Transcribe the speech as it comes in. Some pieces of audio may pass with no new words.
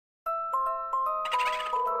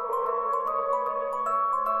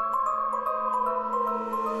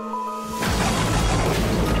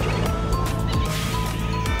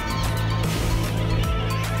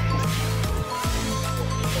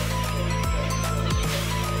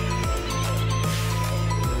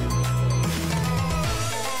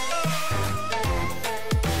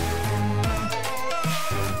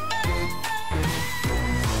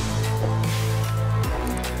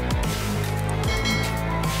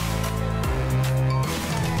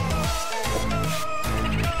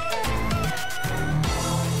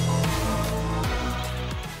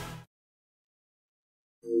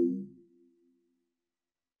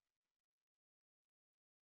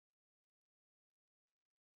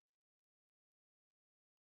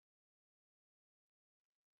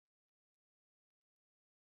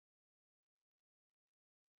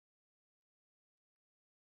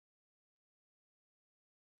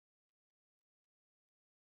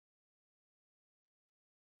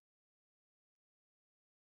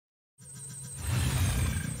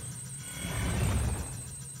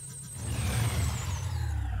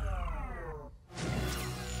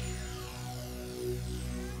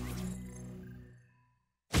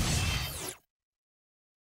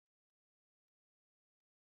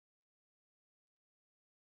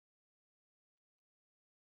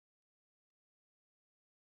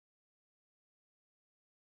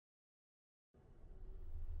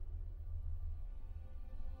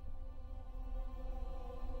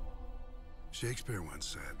Shakespeare once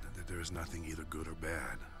said that there is nothing either good or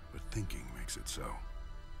bad, but thinking makes it so.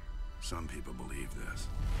 Some people believe this.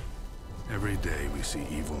 Every day we see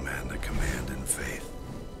evil men that command in faith.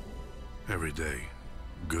 Every day,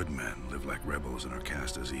 good men live like rebels and are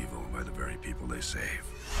cast as evil by the very people they save.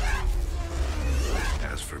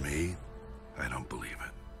 As for me, I don't believe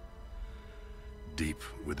it. Deep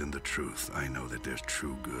within the truth, I know that there's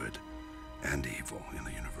true good and evil in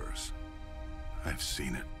the universe. I've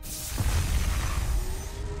seen it.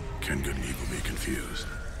 Can good and evil be confused?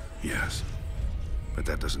 Yes. But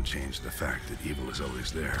that doesn't change the fact that evil is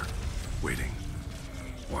always there, waiting,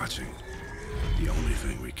 watching. The only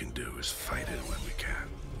thing we can do is fight it when we can.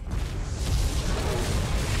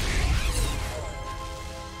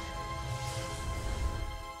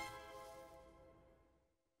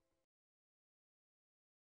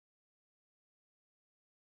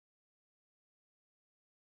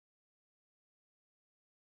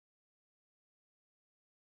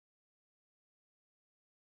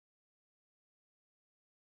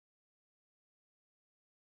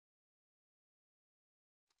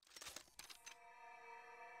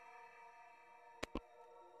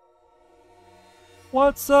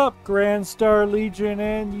 What's up, Grand Star Legion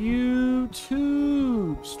and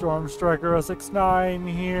YouTube? Stormstriker SX9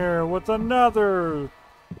 here with another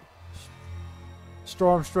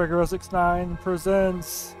Stormstriker SX9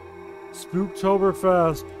 presents Spooktober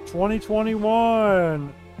Fest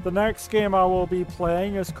 2021. The next game I will be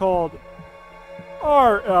playing is called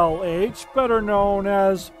RLH, better known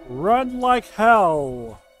as Run Like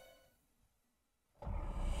Hell.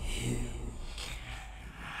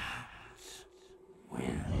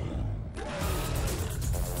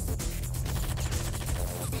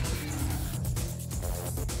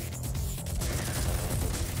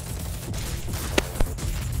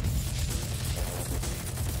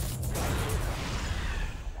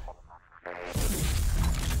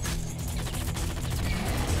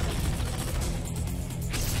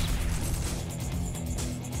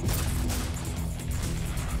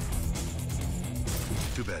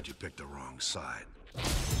 Too bad you picked the wrong side.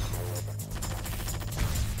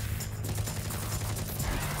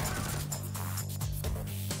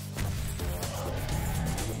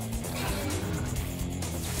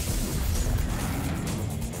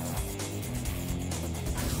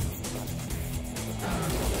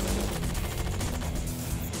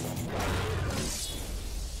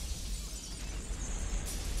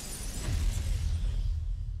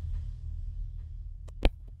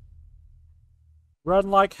 Run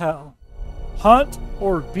like hell. Hunt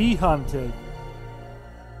or be hunted.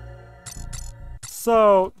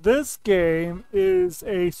 So, this game is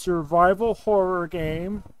a survival horror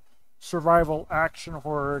game. Survival action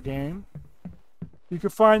horror game. You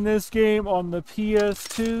can find this game on the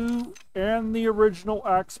PS2 and the original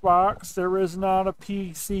Xbox. There is not a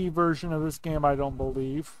PC version of this game, I don't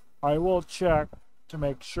believe. I will check to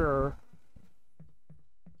make sure.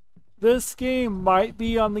 This game might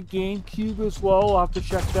be on the GameCube as well. I'll have to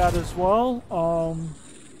check that as well.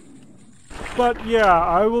 But yeah,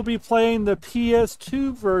 I will be playing the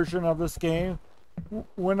PS2 version of this game.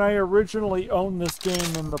 When I originally owned this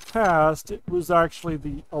game in the past, it was actually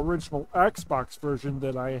the original Xbox version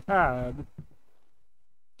that I had.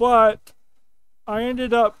 But I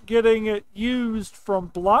ended up getting it used from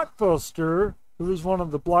Blockbuster. It was one of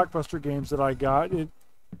the Blockbuster games that I got.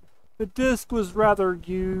 The disc was rather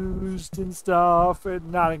used and stuff,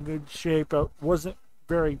 and not in good shape. It wasn't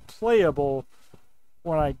very playable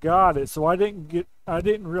when I got it, so I didn't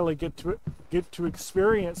really get to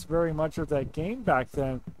experience very much of that game back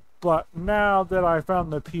then. But now that I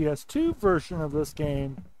found the PS2 version of this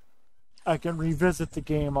game, I can revisit the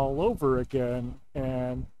game all over again,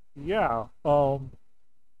 and yeah.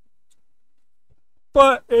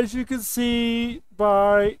 But as you can see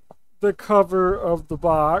by the cover of the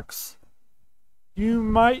box, you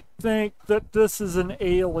might think that this is an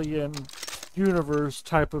Alien universe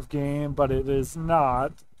type of game, but it is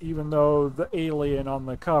not, even though the alien on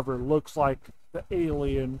the cover looks like the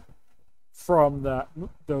alien from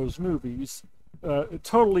those movies.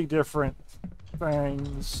 Totally different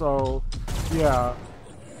thing, so yeah.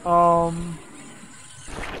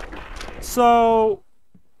 So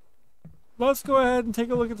let's go ahead and take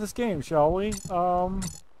a look at this game, shall we?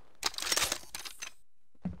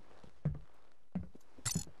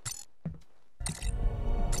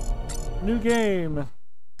 New game.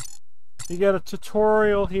 You got a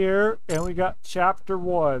tutorial here, and we got chapter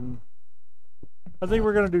 1. I think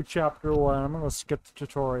we're going to do chapter 1. I'm going to skip the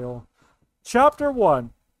tutorial. Chapter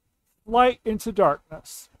 1. Light into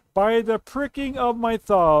darkness. By the pricking of my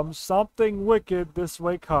thumbs, something wicked this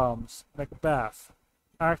way comes. Macbeth.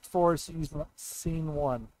 Act 4, Scene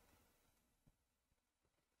 1.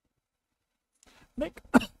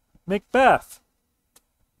 Macbeth.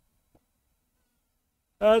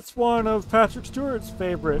 That's one of Patrick Stewart's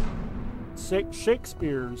favorite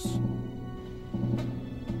Shakespeare's.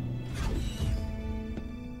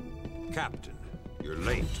 Captain, you're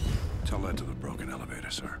late. Tell that to the broken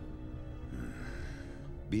elevator, sir.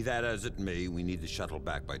 Be that as it may, we need the shuttle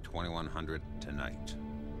back by 2100 tonight.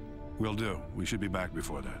 Will do. We should be back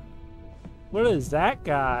before that. What is that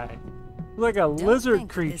guy? Like a lizard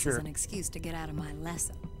creature. This is an excuse to get out of my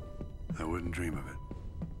lesson. I wouldn't dream of it.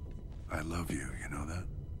 I love you, you know that?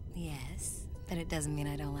 Yes, but it doesn't mean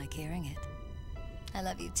I don't like hearing it. I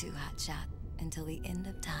love you too, Hotshot. Until the end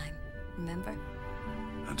of time. Remember?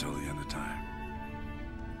 Until the end of time.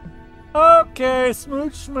 Okay,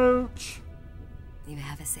 smooch smooch. You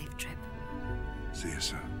have a safe trip. See you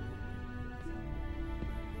soon.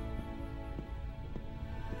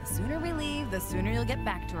 The sooner we leave, the sooner you'll get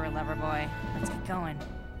back to her, lover boy. Let's get going.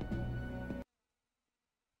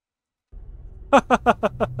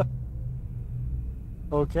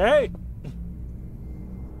 Okay.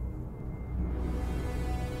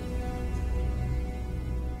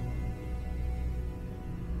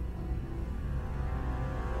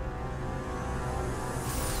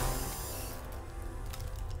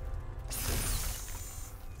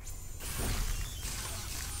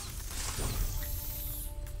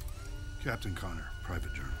 Captain Connor,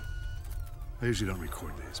 private journal. I usually don't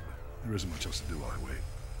record these, but there isn't much else to do while I wait.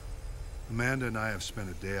 Amanda and I have spent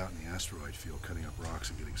a day out in the asteroid field cutting up rocks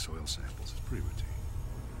and getting soil samples. It's pretty routine.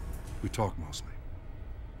 We talk mostly.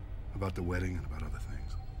 About the wedding and about other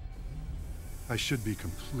things. I should be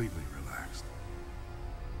completely relaxed.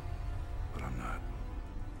 But I'm not.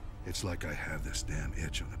 It's like I have this damn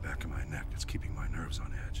itch on the back of my neck that's keeping my nerves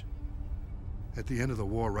on edge. At the end of the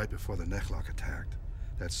war, right before the Necklock attacked,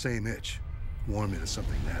 that same itch warned me that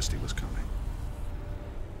something nasty was coming.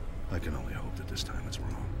 I can only hope that this time it's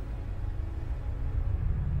wrong.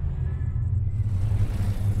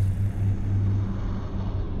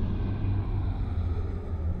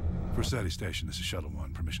 Vercetti Station, this is Shuttle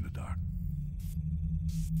 1. Permission to dock.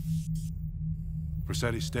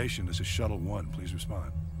 Vercetti Station, this is Shuttle 1. Please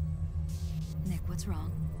respond. Nick, what's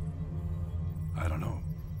wrong? I don't know.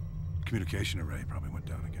 Communication array probably went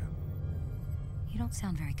down again. You don't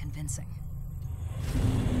sound very convincing.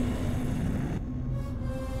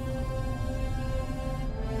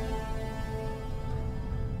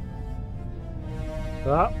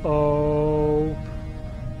 Uh-oh.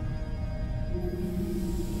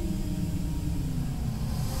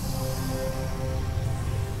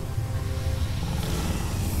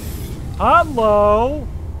 Hello.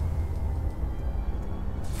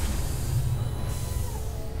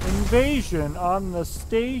 Invasion on the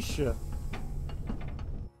station.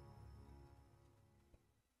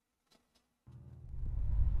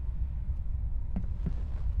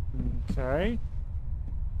 Okay.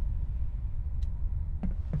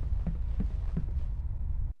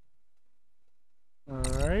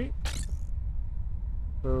 Alright.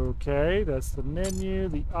 Okay, that's the menu,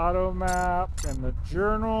 the auto map, and the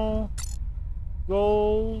journal.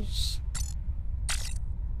 Goals.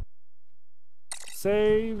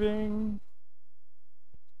 Saving.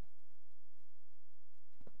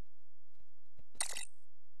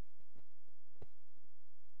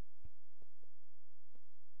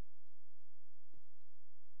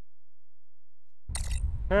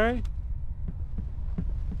 Okay.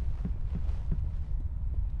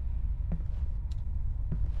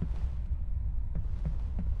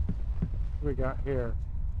 What we got here?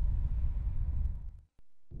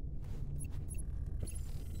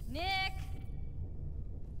 Nick!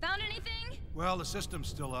 Found anything? Well, the system's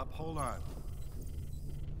still up. Hold on.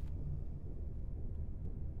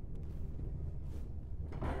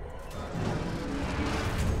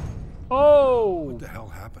 Oh! What the hell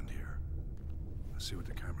happened here? Let's see what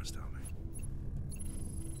the cameras tell me.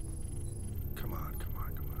 Come on, come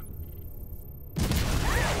on, come on.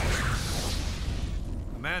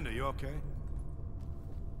 Amanda, you okay?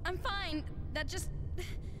 I'm fine. That just...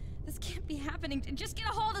 This can't be happening. Just get a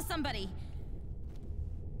hold of somebody.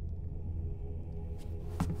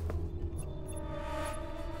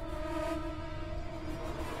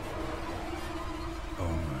 Oh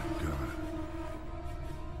my God.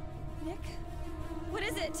 Nick? What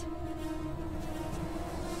is it?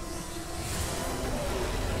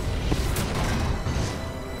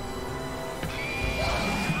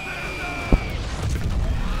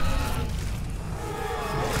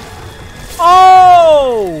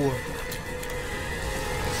 Oh!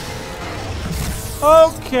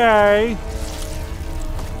 Okay.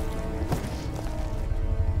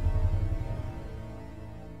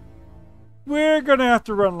 We're gonna have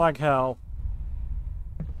to run like hell.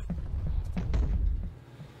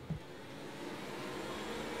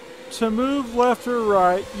 To move left or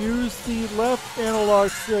right, use the left analog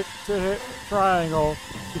stick to hit triangle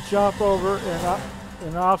to jump over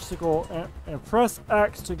an obstacle and press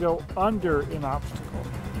X to go under an obstacle.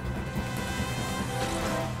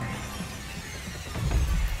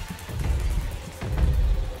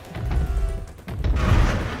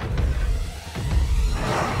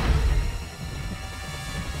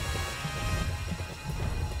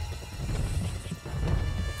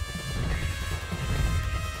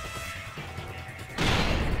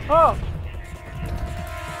 Oh!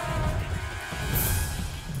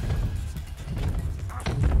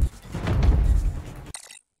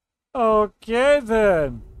 Okay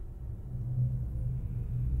then.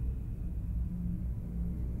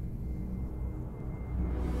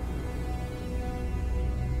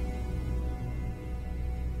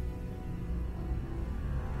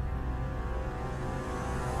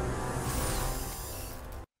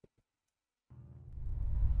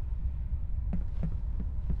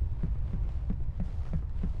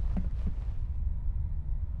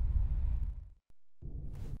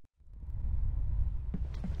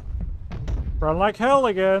 Run like hell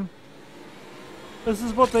again. This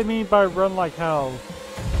is what they mean by run like hell.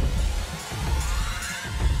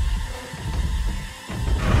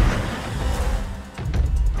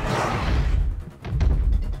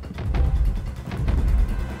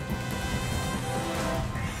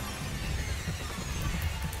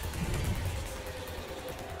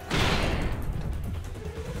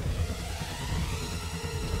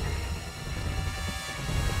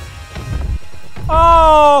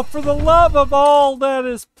 Oh, for the love of all that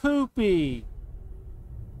is poopy.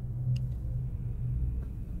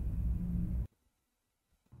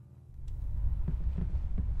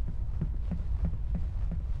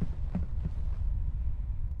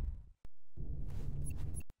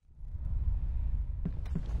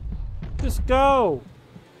 Just go.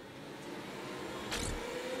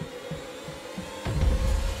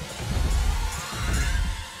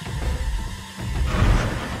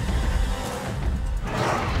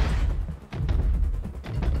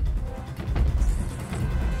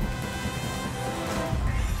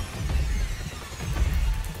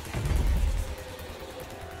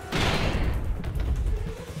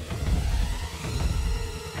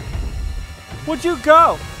 Would you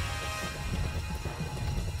go?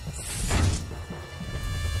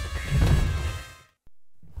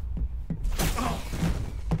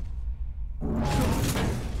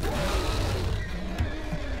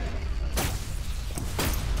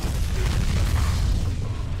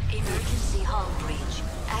 Emergency hull breach.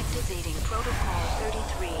 Activating Protocol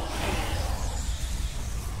 33A.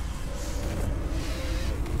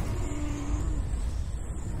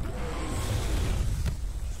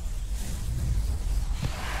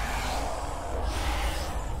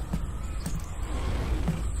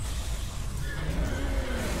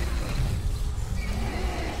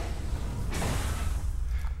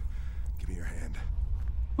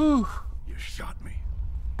 Whew. You shot me.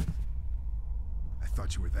 I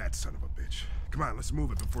thought you were that son of a bitch. Come on, let's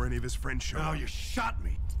move it before any of his friends show up. No, you shot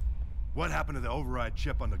me. What happened to the override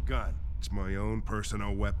chip on the gun? It's my own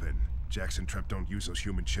personal weapon. Jackson Trepp don't use those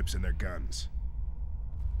human chips in their guns.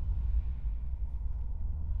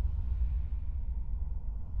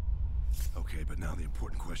 Okay, but now the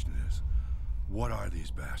important question is, what are these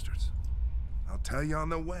bastards? I'll tell you on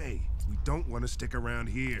the way. We don't want to stick around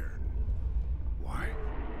here. Why?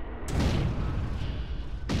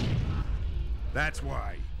 That's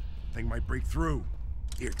why. Thing might break through.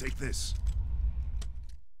 Here, take this.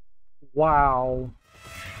 Wow.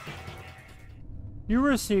 You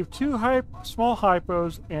received 2 small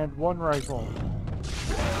hypos and 1 rifle.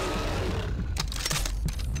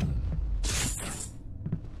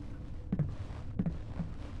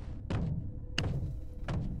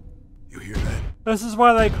 You hear that? This is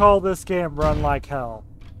why they call this game Run Like Hell.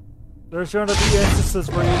 There's going to be instances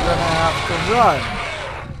where you're going to have to run.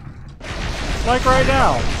 Like right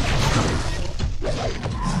now.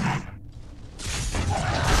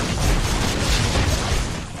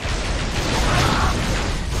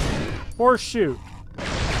 Or shoot.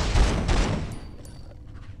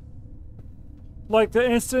 Like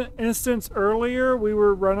the instance earlier, we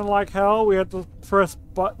were running like hell. We had to press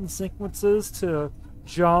button sequences to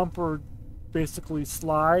jump or basically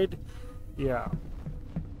slide. Yeah.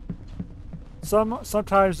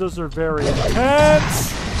 Sometimes those are very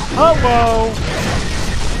intense. Hello.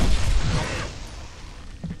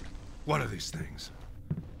 What are these things?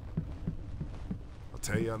 I'll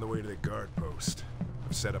tell you on the way to the guard post.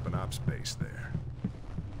 I've set up an ops base there.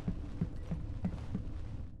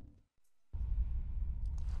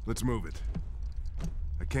 Let's move it.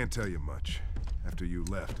 I can't tell you much. After you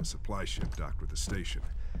left, a supply ship docked with the station.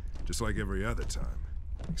 Just like every other time.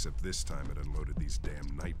 Except this time it unloaded these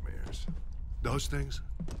damn nightmares. Those things?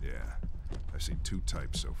 Yeah. I've seen two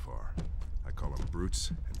types so far. I call them brutes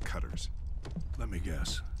and cutters. Let me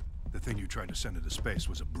guess. The thing you tried to send into space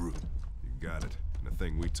was a brute. You got it. And the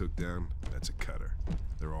thing we took down, that's a cutter.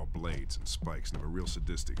 They're all blades and spikes and have a real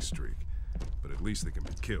sadistic streak. But at least they can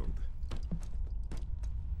be killed.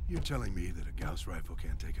 You're telling me that a Gauss rifle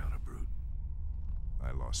can't take out a brute?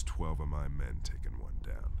 I lost 12 of my men taking one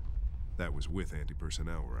down. That was with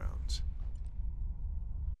anti-personnel rounds.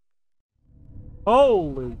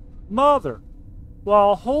 Holy mother!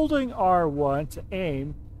 While holding R1 to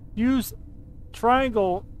aim, use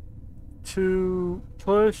triangle to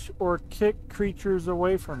push or kick creatures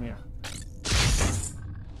away from you.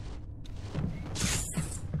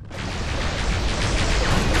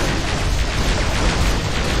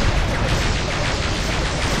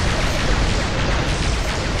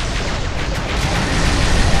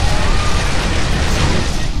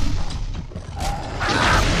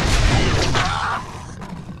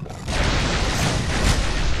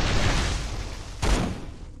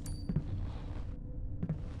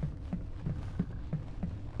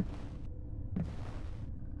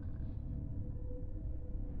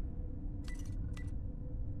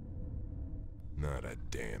 Not a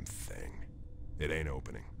damn thing. It ain't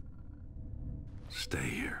opening. Stay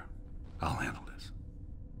here. I'll handle this.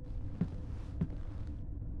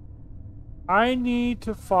 I need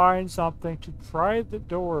to find something to pry the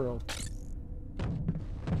door open.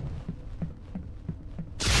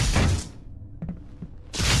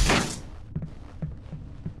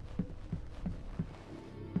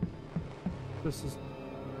 This is...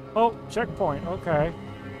 Oh, checkpoint. Okay.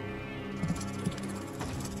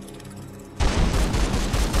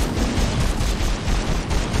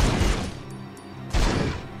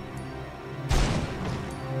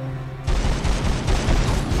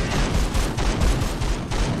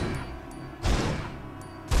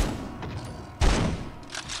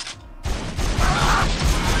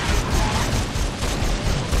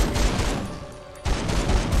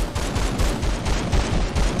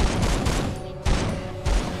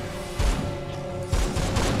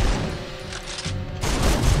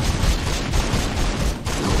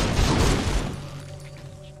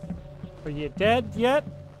 Are you dead yet?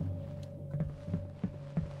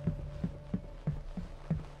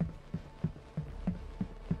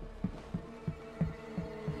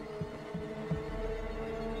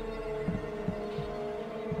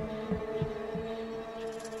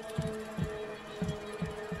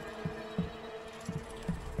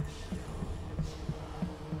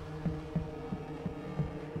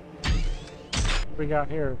 What we got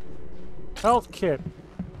here? Health kit.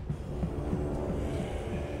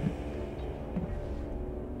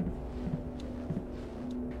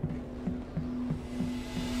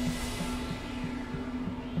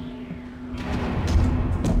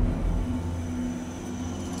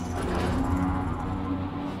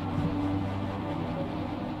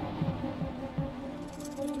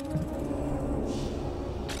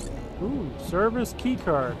 Ooh, service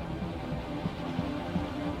keycard.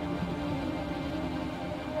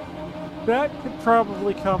 That could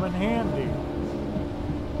probably come in handy.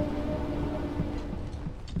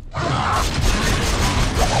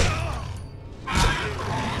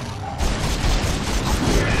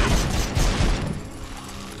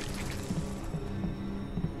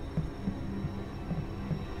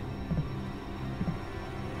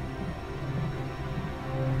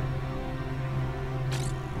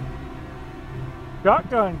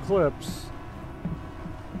 Shotgun clips.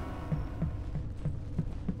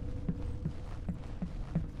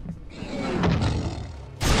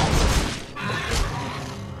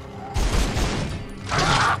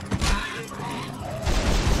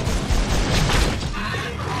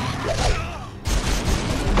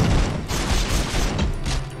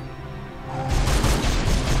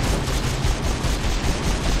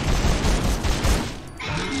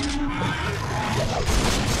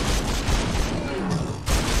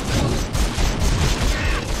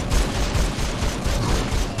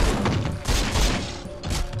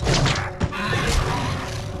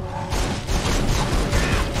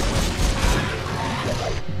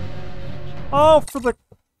 Oh, for the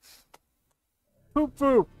poop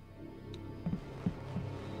poop.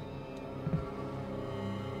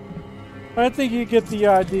 I think you get the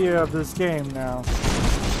idea of this game now.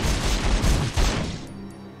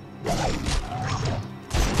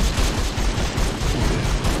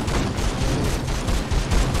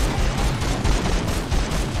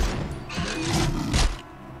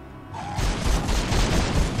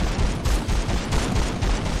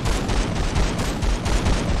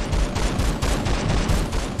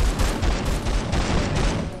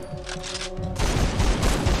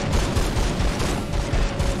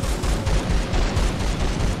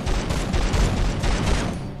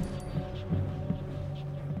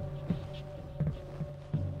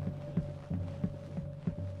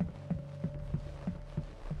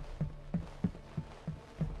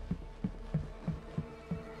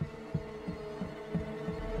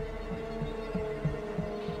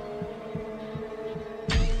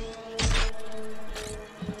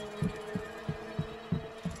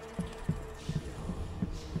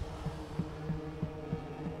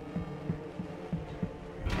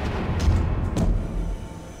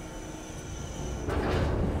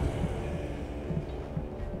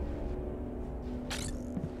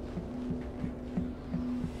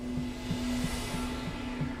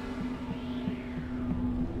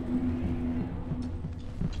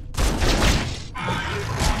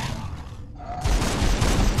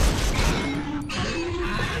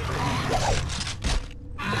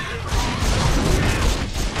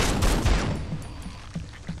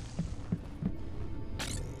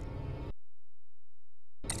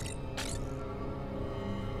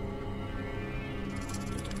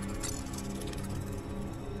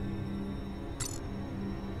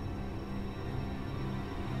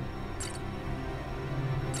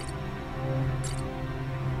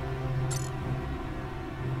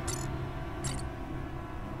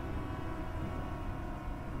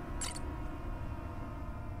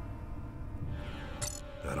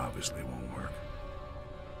 obviously won't work.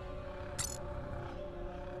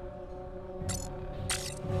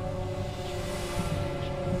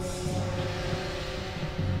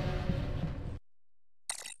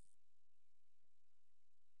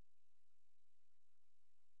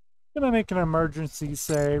 Gonna make an emergency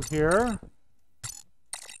save here.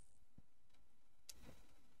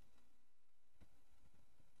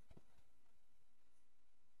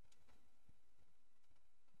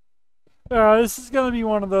 This is going to be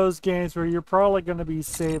one of those games where you're probably going to be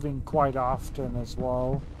saving quite often as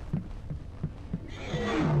well.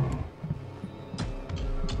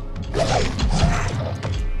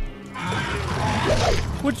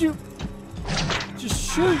 Would you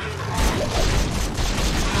just shoot?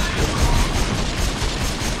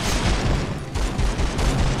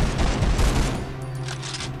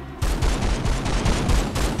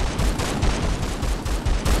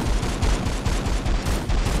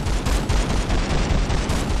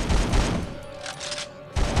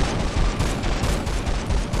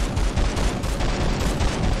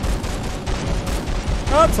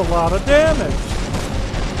 That's a lot of damage.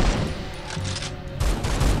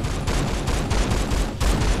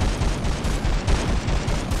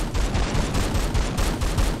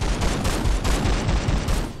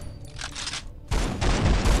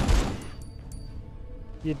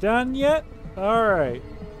 You done yet? All right.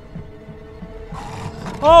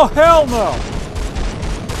 Oh, hell no!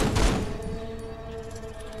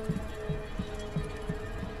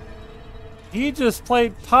 He just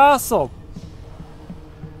played possum.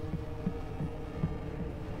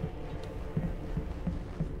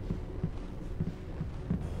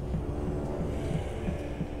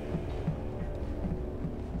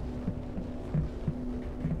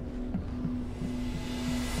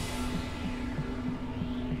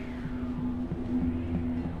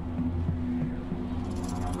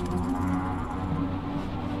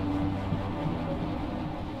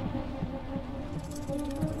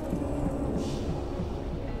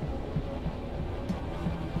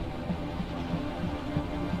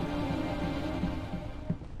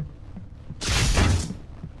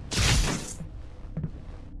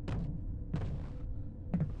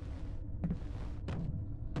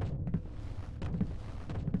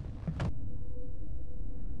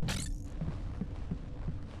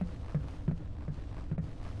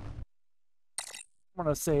 I'm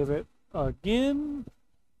gonna save it again.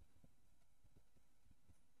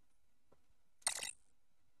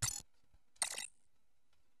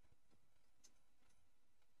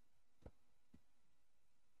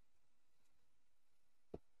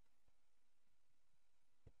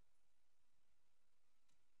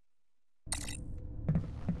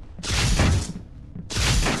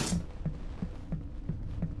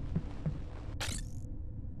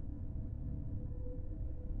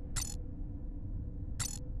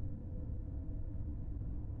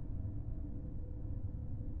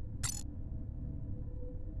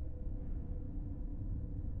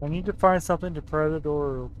 I need to find something to pry the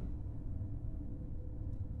door open.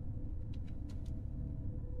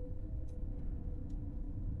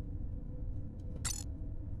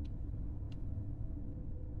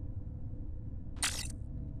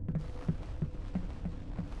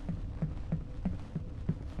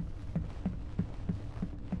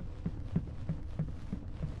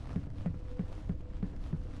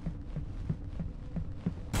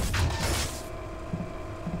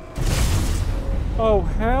 Oh,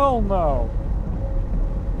 hell no.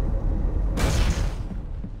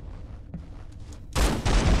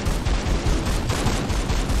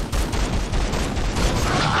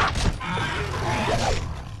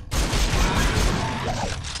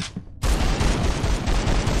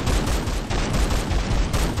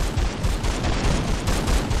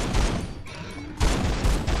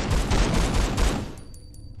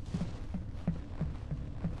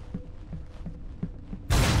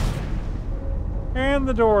 And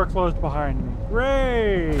the door closed behind me.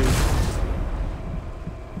 Great!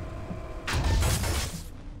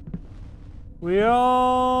 We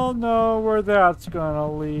all know where that's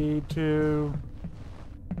gonna lead to.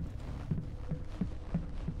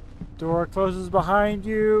 Door closes behind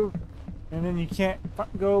you, and then you can't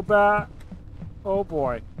go back. Oh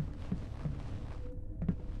boy.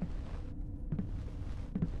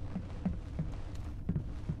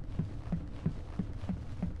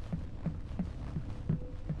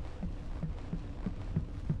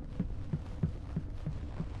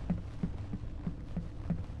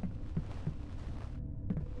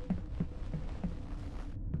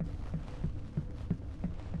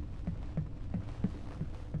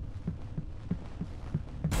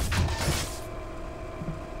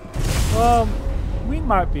 we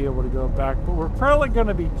might be able to go back, but we're probably going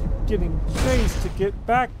to be getting chased to get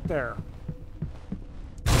back there.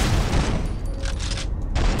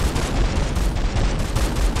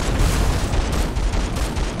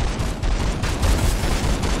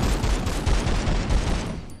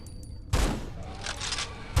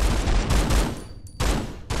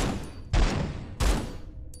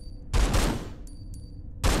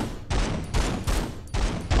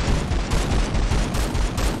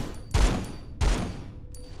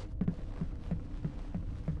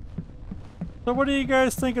 So what do you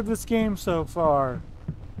guys think of this game so far?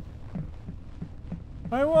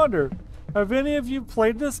 I wonder, have any of you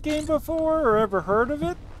played this game before or ever heard of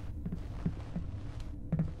it?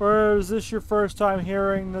 Or is this your first time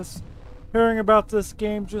hearing about this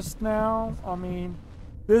game just now? I mean,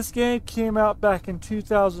 this game came out back in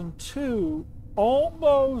 2002,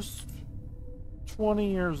 almost 20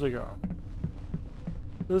 years ago.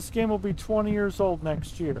 This game will be 20 years old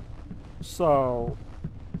next year. So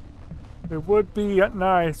it would be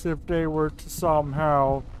nice if they were to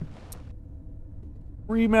somehow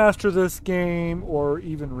remaster this game or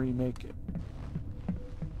even remake it.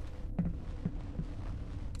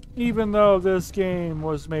 Even though this game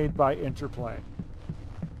was made by Interplay.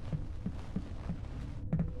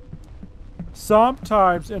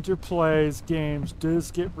 Sometimes Interplay's games does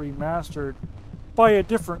get remastered by a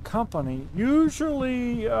different company.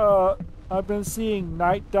 Usually, I've been seeing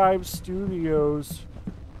Night Dive Studios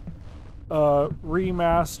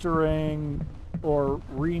remastering or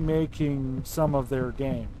remaking some of their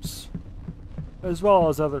games, as well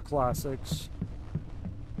as other classics.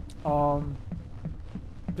 But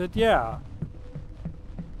yeah.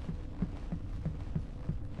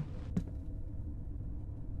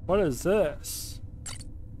 What is this?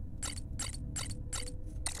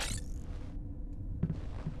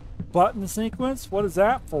 Button sequence? What is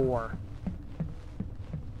that for?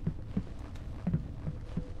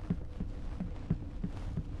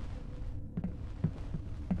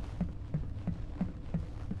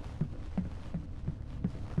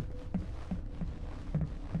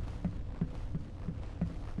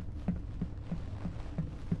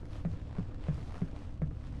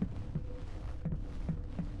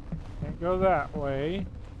 Go that way.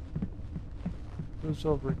 Who's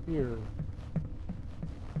over here?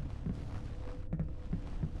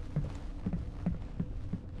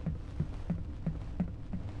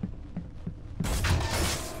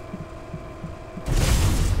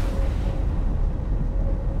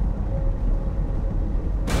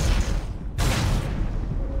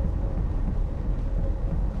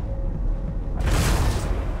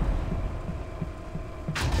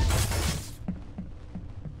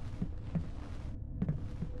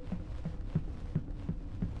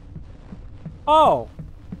 Oh,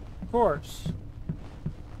 of course.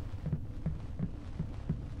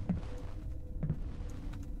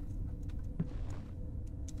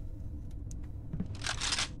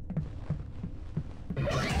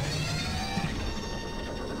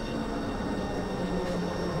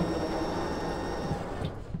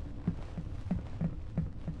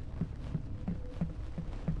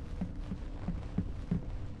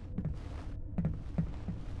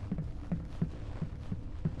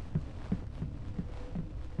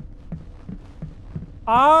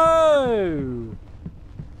 Oh!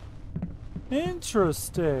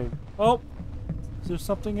 Interesting. Oh, is there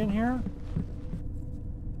something in here?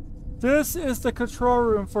 This is the control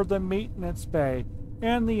room for the maintenance bay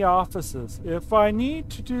and the offices. If I need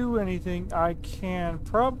to do anything, I can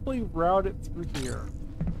probably route it through here.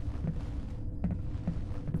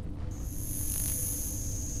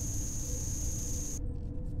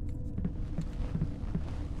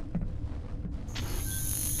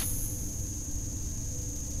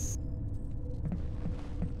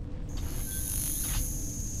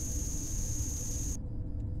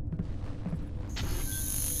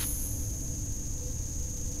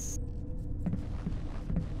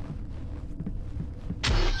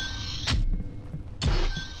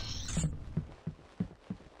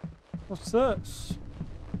 What's this?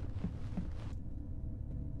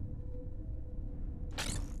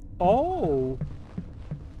 Oh!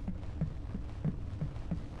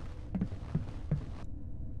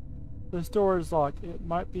 This door is locked. It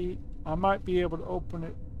might be... I might be able to open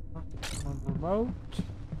it on remote.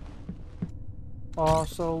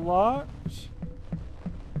 Also locked.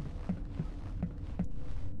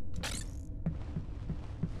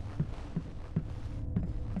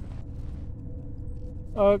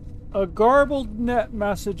 A garbled net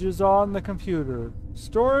message is on the computer.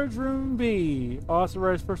 Storage room B.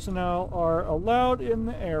 Authorized personnel are allowed in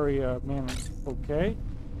the area. Man, okay.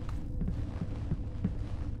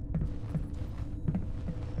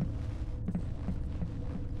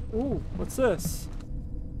 Ooh, what's this?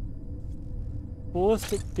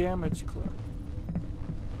 Ballistic damage clip.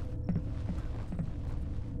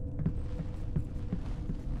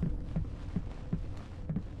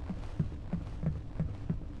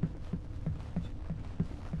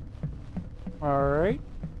 All right.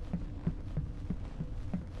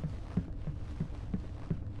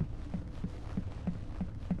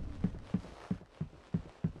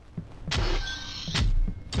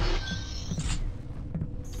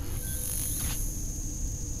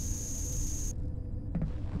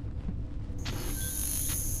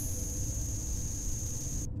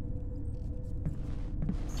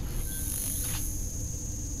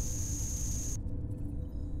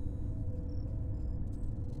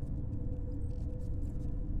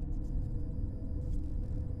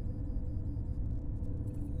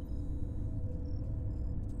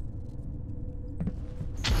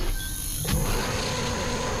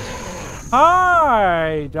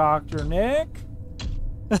 Hi, Dr. Nick.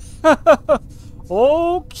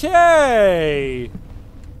 Okay.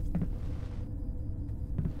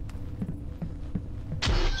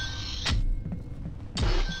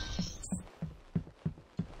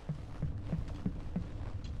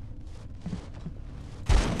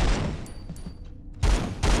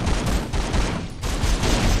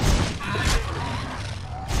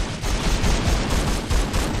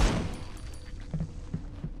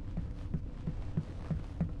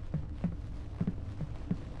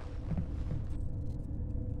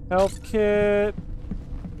 Health kit.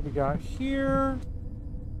 What we got here?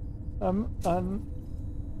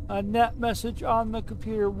 A net message on the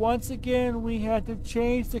computer. Once again, we had to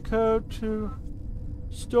change the code to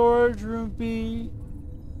storage room B.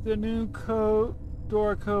 The new code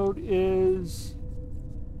door code is.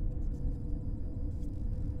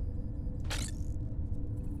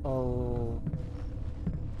 Oh.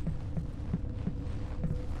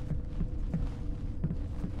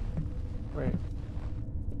 Wait.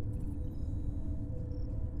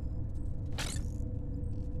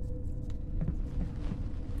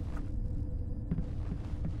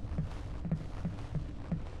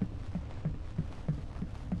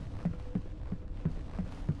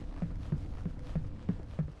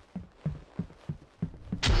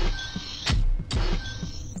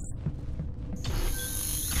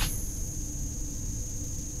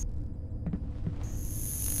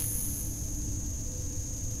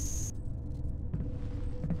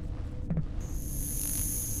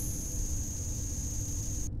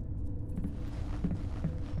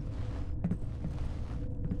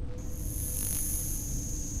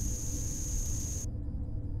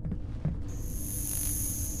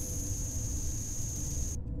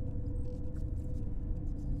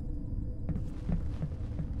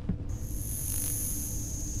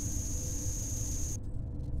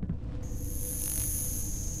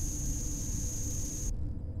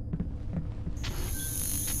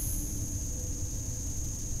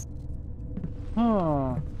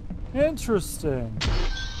 Huh. Interesting.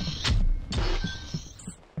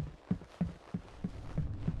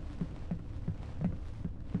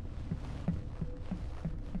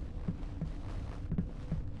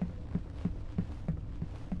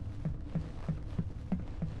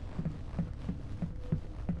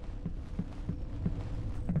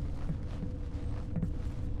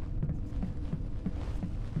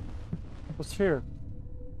 What's here?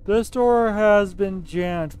 This door has been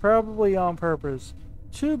jammed, probably on purpose.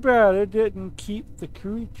 Too bad it didn't keep the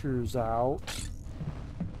creatures out.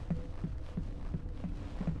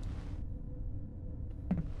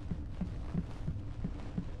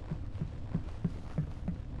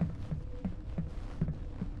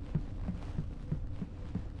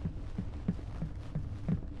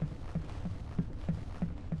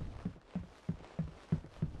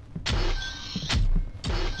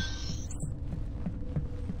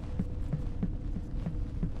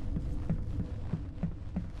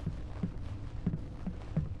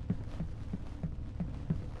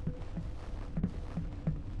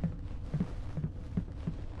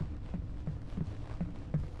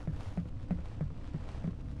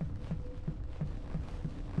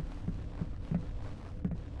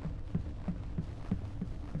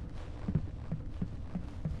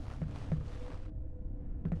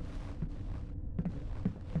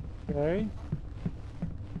 Okay.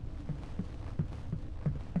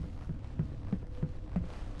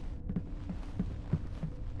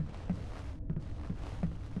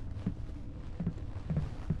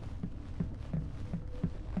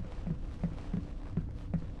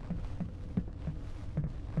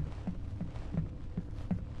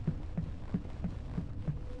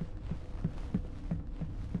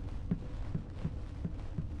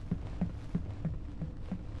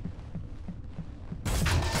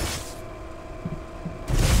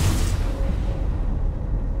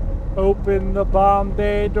 Open the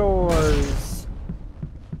Bombay doors.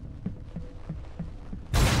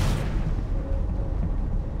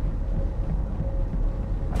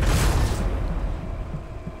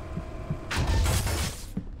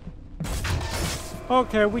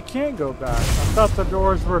 Okay, we can go back. I thought the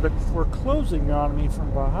doors were closing on me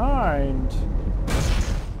from behind.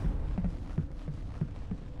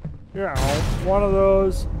 You know, one of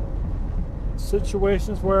those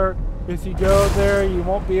situations where if you go there, you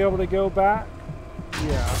won't be able to go back.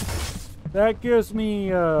 Yeah. That gives me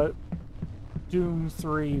Doom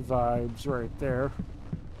 3 vibes right there.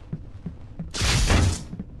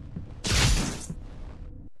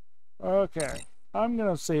 Okay. I'm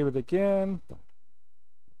gonna save it again.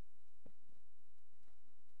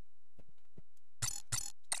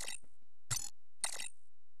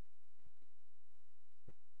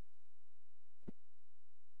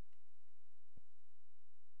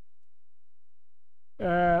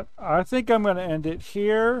 And I think I'm going to end it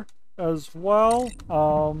here as well.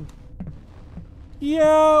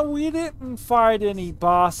 Yeah, we didn't fight any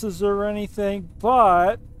bosses or anything,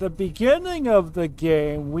 but the beginning of the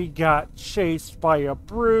game, we got chased by a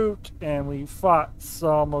brute, and we fought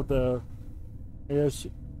some of the...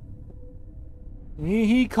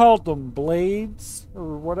 He called them blades,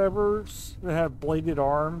 or whatever. They have bladed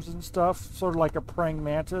arms and stuff, sort of like a praying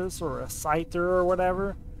mantis or a scyther or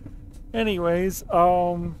whatever. Anyways,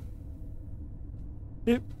 hope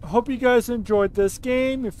you guys enjoyed this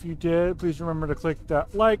game. If you did, please remember to click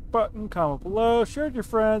that like button, comment below, share with your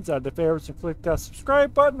friends, add to favorites, and click that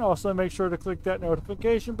subscribe button. Also, make sure to click that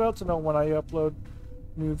notification bell to know when I upload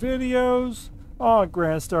new videos on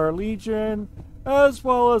Grand Star Legion, as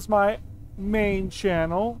well as my main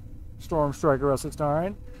channel, Stormstriker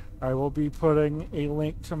S69. I will be putting a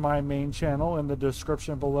link to my main channel in the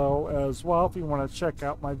description below as well. If you want to check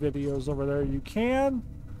out my videos over there, you can.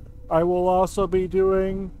 I will also be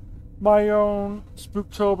doing my own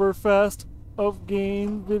Spooktober Fest of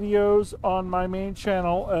game videos on my main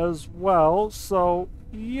channel as well. So,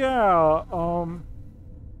 yeah.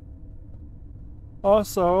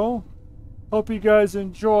 Also, hope you guys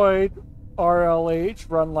enjoyed RLH,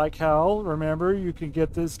 Run Like Hell. Remember, you can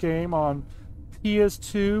get this game on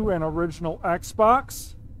PS2 and original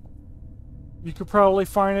Xbox. You could probably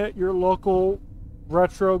find it at your local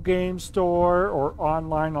retro game store or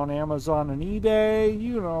online on Amazon and eBay,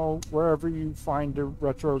 you know, wherever you find the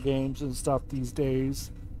retro games and stuff these days.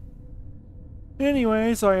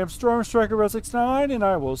 Anyways, I am Stormstriker S69, and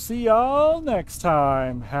I will see y'all next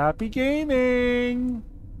time. Happy gaming!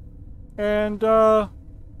 And, don't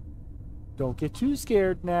get too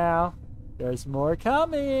scared now. There's more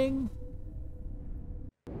coming.